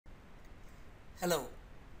Hello,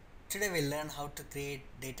 today we'll learn how to create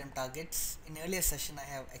datum targets. In earlier session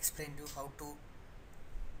I have explained you how to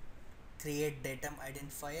create datum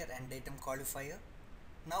identifier and datum qualifier.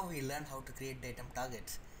 Now we learn how to create datum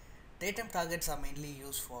targets. Datum targets are mainly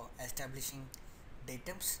used for establishing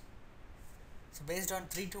datums. So based on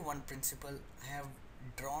 3 to 1 principle, I have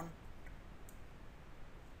drawn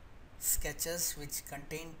sketches which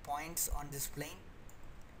contain points on this plane,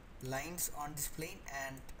 lines on this plane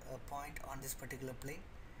and a point on this particular plane.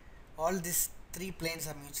 All these three planes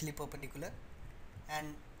are mutually perpendicular, and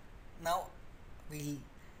now we'll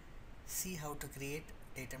see how to create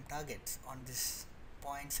datum targets on these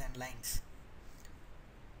points and lines.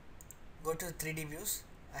 Go to 3D views.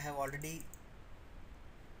 I have already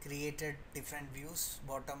created different views,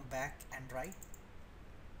 bottom, back and right.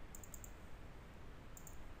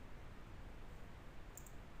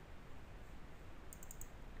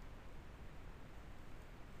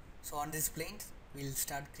 So on these planes we'll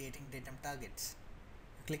start creating datum targets.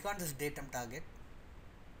 You click on this datum target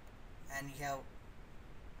and you have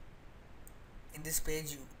in this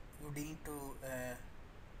page you need to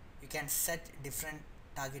you can set different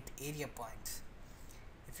target area points.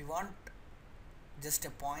 If you want just a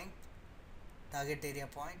point, target area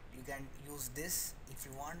point, you can use this. If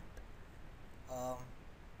you want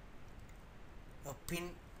a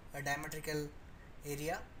pin, a diametrical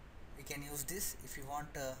area, you can use this. If you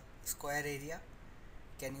want a square area,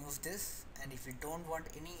 you can use this, and if you don't want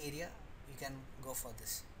any area, you can go for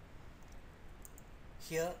this.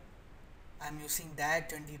 Here I am using diag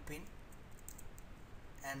 20 pin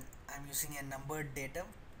and I am using a numbered datum.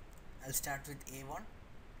 I'll start with A1.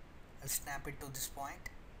 I'll snap it to this point,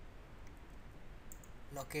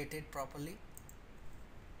 locate it properly.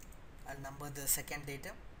 I'll number the second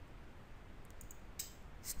datum,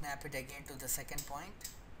 snap it again to the second point,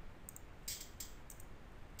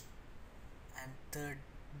 and third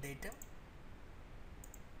datum.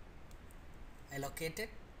 I locate it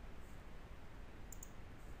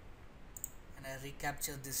and I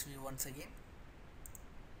recapture this view once again.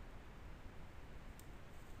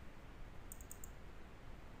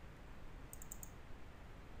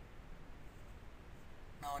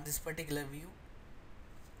 Now on this particular view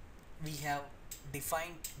we have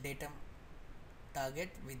defined datum target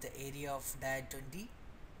with the area of diag 20,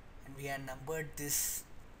 and we have numbered this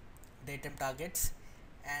datum targets,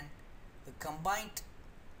 and the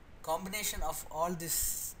combination of all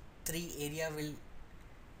these three area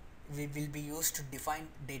will be used to define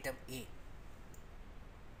datum A.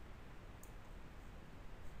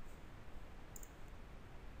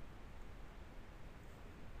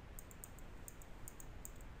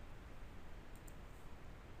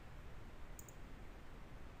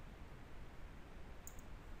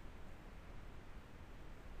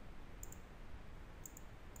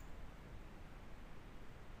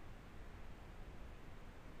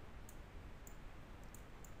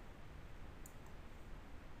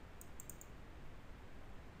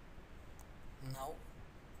 Now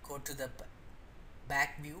go to the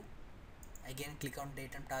back view, again click on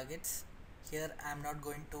datum targets. Here I am not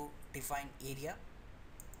going to define area,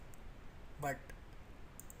 but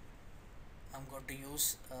I'm going to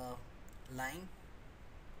use a line.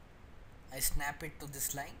 I snap it to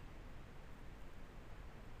this line,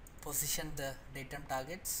 position the datum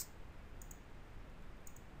targets,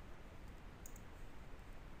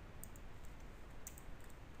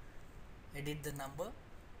 edit the number,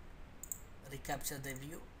 recapture the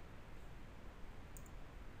view,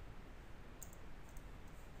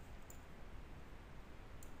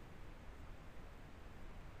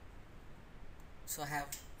 so I have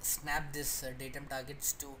snapped this datum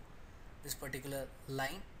targets to this particular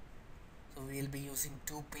line. So we will be using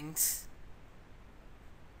two pins.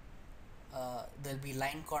 There will be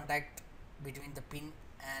line contact between the pin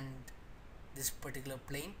and this particular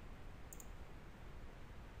plane.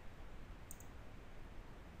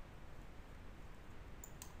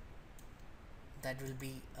 That will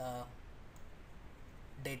be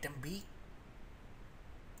datum B.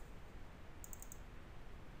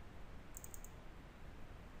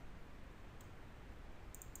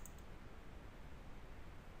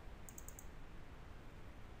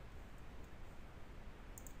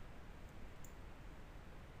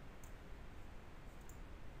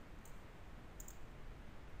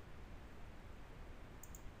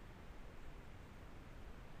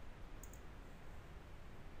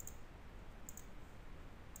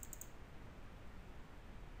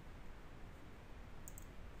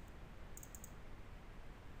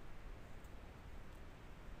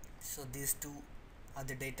 So these two are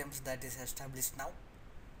the datums that is established now.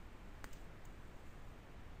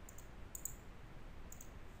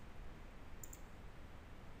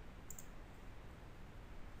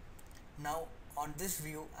 Now on this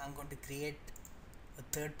view I'm going to create a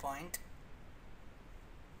third point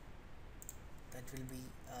that will be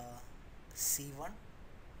C1.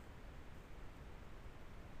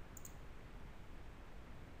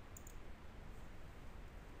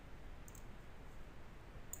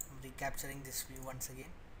 I'm recapturing this view once again.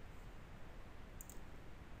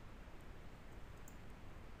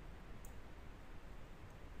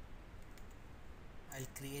 I'll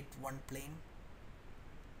create one plane.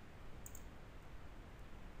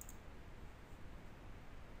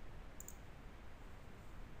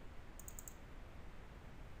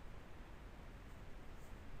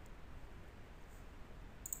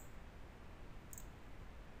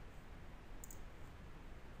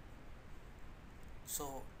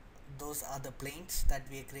 So those are the planes that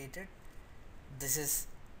we created. This is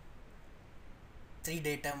 3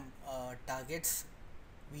 datum targets.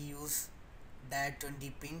 We use diode 20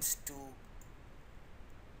 pins to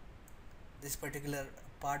this particular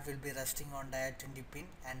part will be resting on diode 20 pin,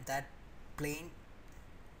 and that plane,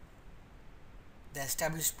 the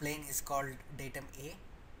established plane, is called datum A.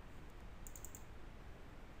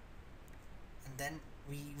 And then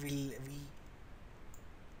we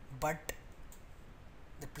butt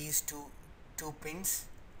the piece to 2 pins,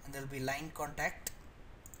 and there will be line contact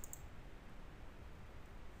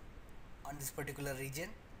on this particular region,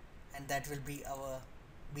 and that will be our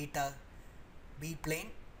beta B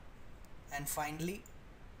plane. And finally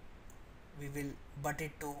we will butt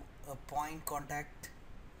it to a point contact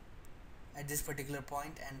at this particular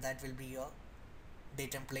point, and that will be your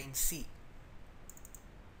datum plane C.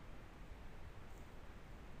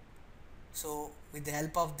 So with the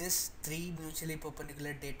help of this, 3 mutually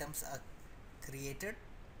perpendicular datums are created.